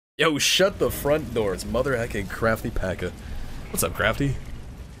Yo, shut the front doors, mother hecking Crafty Packa. What's up, Crafty?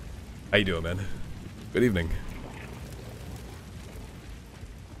 How you doing, man? Good evening.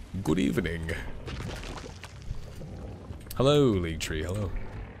 Good evening. Hello, League Tree, hello.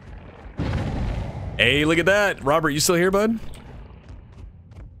 Hey, look at that! Robert, you still here, bud?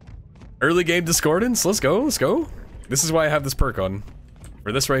 Early game discordance? Let's go, let's go. This is why I have this perk on.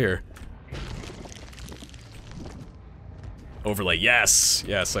 For this right here. Overlay, yes!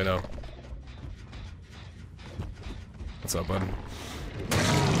 Yes, I know. What's up, bud?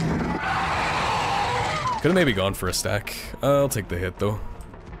 Could've maybe gone for a stack. I'll take the hit, though.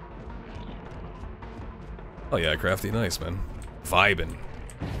 Oh yeah, Crafty, nice, man. Vibin'.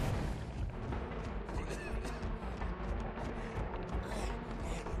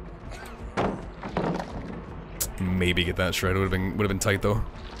 Maybe get that shred, would have been tight, though.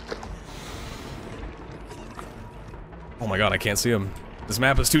 Oh my god, I can't see him. This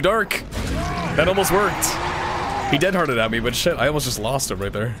map is too dark! That almost worked! He dead-hearted at me, but shit, I almost just lost him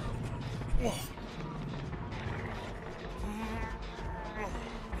right there.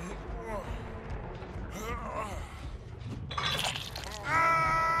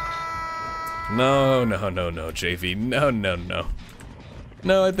 No, no, no, no, JV. No, no, no.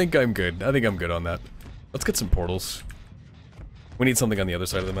 No, I think I'm good. I think I'm good on that. Let's get some portals. We need something on the other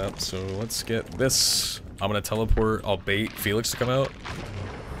side of the map, so let's get this. I'm gonna teleport. I'll bait Felix to come out.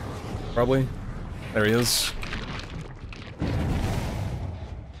 Probably. There he is.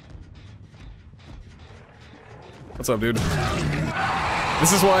 What's up, dude?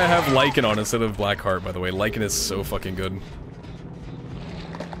 This is why I have Lycan on instead of Blackheart, by the way. Lycan is so fucking good.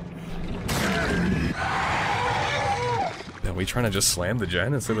 Are we trying to just slam the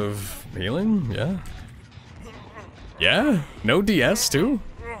gen instead of healing? Yeah. Yeah? No DS too?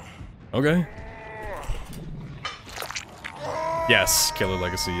 Okay. Yes, Killer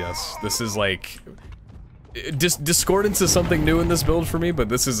Legacy, yes. This is like... Discordance is something new in this build for me, but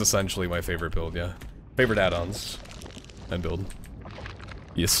this is essentially my favorite build, yeah. Favorite add-ons and build.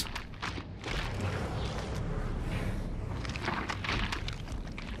 Yes.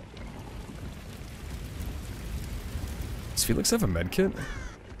 Does Felix have a medkit?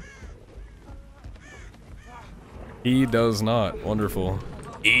 He does not. Wonderful.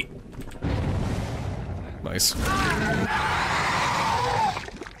 Eat. Nice.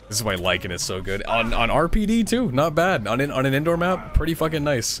 This is why Lycan is so good. On RPD too, not bad. On an indoor map, pretty fucking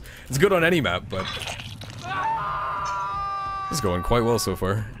nice. It's good on any map, but it's going quite well so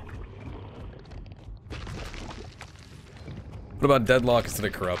far. What about Deadlock instead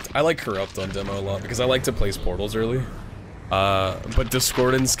of Corrupt? I like Corrupt on demo a lot because I like to place portals early. But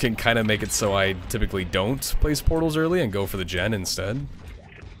Discordance can kind of make it so I typically don't place portals early and go for the gen instead.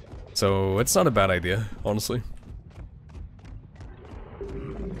 So it's not a bad idea, honestly.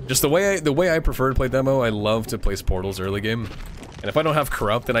 Just the way I prefer to play demo, I love to place portals early game. And if I don't have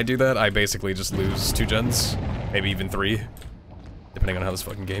Corrupt and I do that, I basically just lose 2 gens, maybe even 3, depending on how this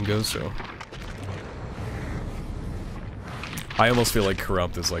fucking game goes, so. I almost feel like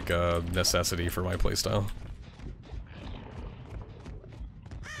Corrupt is like a necessity for my playstyle.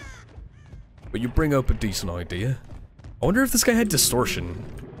 But you bring up a decent idea. I wonder if this guy had Distortion.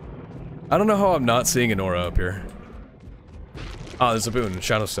 I don't know how I'm not seeing an aura up here. Ah, there's a boon.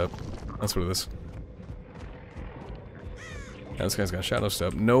 Shadow Step. That's what it is. Yeah, this guy's got Shadow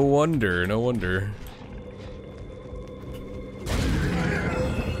Step. No wonder, no wonder.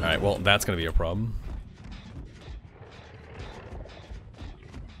 Alright, well, that's gonna be a problem.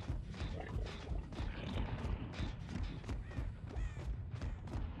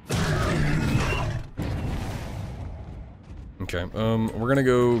 Okay, we're gonna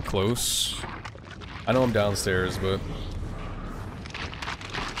go close. I know I'm downstairs, but...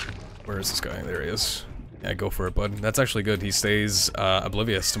 Where is this guy? There he is. Yeah, go for it, bud. That's actually good. He stays,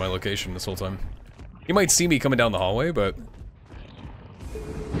 oblivious to my location this whole time. He might see me coming down the hallway, but...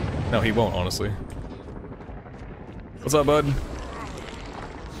 No, he won't, honestly. What's up, bud?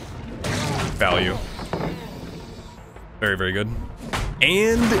 Value. Very, very good.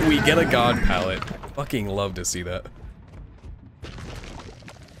 And we get a God palette. Fucking love to see that.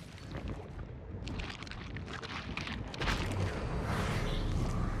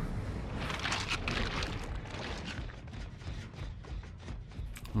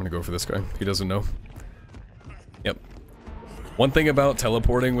 I'm gonna go for this guy. He doesn't know. Yep. One thing about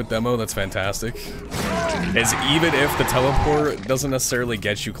teleporting with demo that's fantastic is even if the teleport doesn't necessarily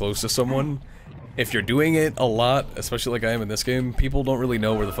get you close to someone, if you're doing it a lot, especially like I am in this game, people don't really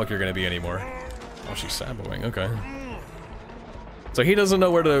know where the fuck you're gonna be anymore. Oh, she's saboing. Okay. So he doesn't know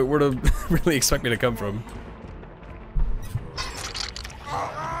where to really expect me to come from.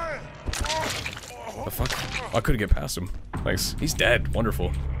 The fuck? Oh, I couldn't get past him. Nice. He's dead.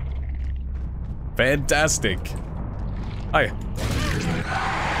 Wonderful. Fantastic. Hi.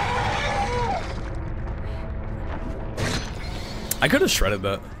 I could have shredded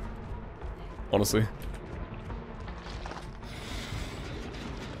that. Honestly.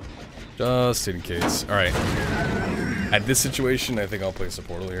 Just in case. Alright. At this situation, I think I'll place a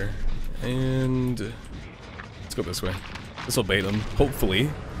portal here. And let's go this way. This will bait them. Hopefully,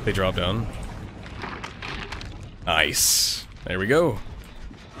 they drop down. Nice. There we go.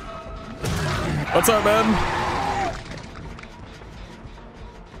 What's up, man?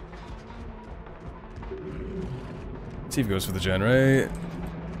 Steve goes for the gen, right?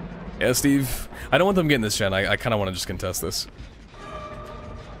 Yeah, Steve. I don't want them getting this gen. I kind of want to just contest this.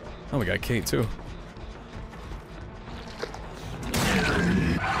 Oh, we got Kate, too.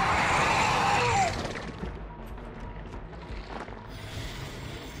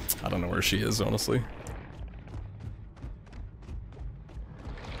 I don't know where she is, honestly.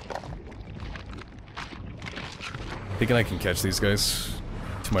 Thinking I can catch these guys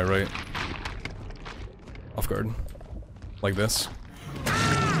to my right. Off guard. Like this.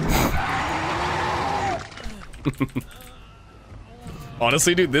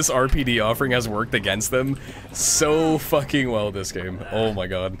 Honestly, dude, this RPD offering has worked against them so fucking well this game. Oh my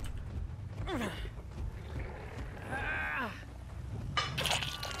god.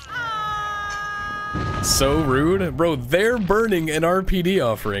 So rude. Bro, they're burning an RPD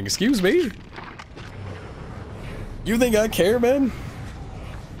offering. Excuse me? You think I care, man?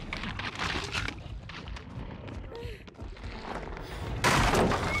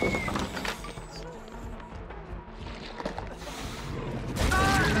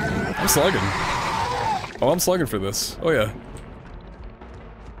 I'm slugging. Oh, I'm slugging for this. Oh, yeah.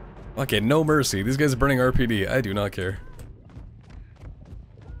 Okay, no mercy. These guys are burning RPD. I do not care.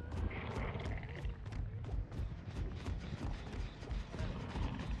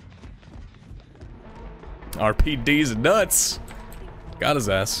 RPD's nuts. Got his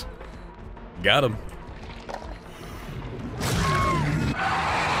ass. Got him.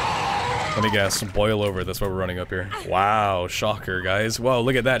 Let me guess. Boil over. That's why we're running up here. Wow. Shocker, guys. Wow,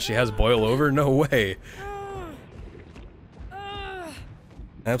 look at that. She has boil over? No way.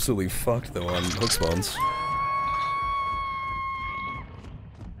 Absolutely fucked, though, on hook spawns.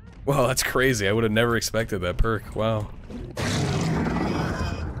 Wow, that's crazy. I would have never expected that perk. Wow.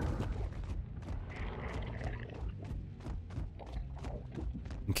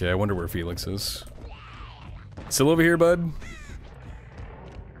 Okay, I wonder where Felix is. Still over here, bud?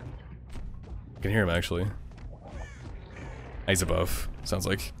 I can hear him, actually. He's above, sounds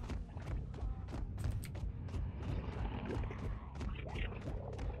like.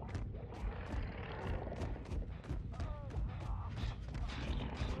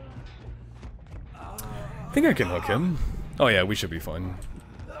 I think I can hook him. Oh yeah, we should be fine.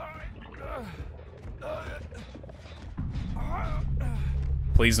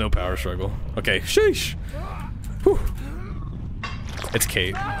 Please no power struggle. Okay, sheesh. Whew. It's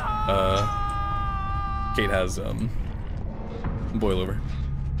Kate. Kate has, boil over.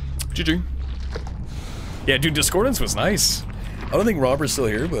 GG. Yeah, dude, Discordance was nice. I don't think Robert's still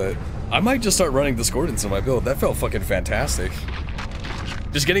here, but I might just start running Discordance in my build. That felt fucking fantastic.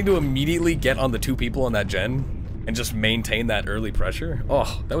 Just getting to immediately get on the two people on that gen and just maintain that early pressure.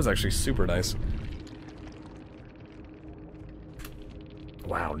 Oh, that was actually super nice.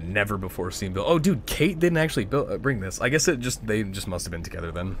 Wow, never before seen build. Oh, dude, Kate didn't actually bring this. I guess they just must have been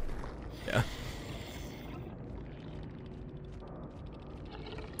together then. Yeah.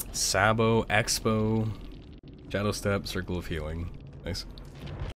 Sabo, Expo, Shadow Step, Circle of Healing. Nice.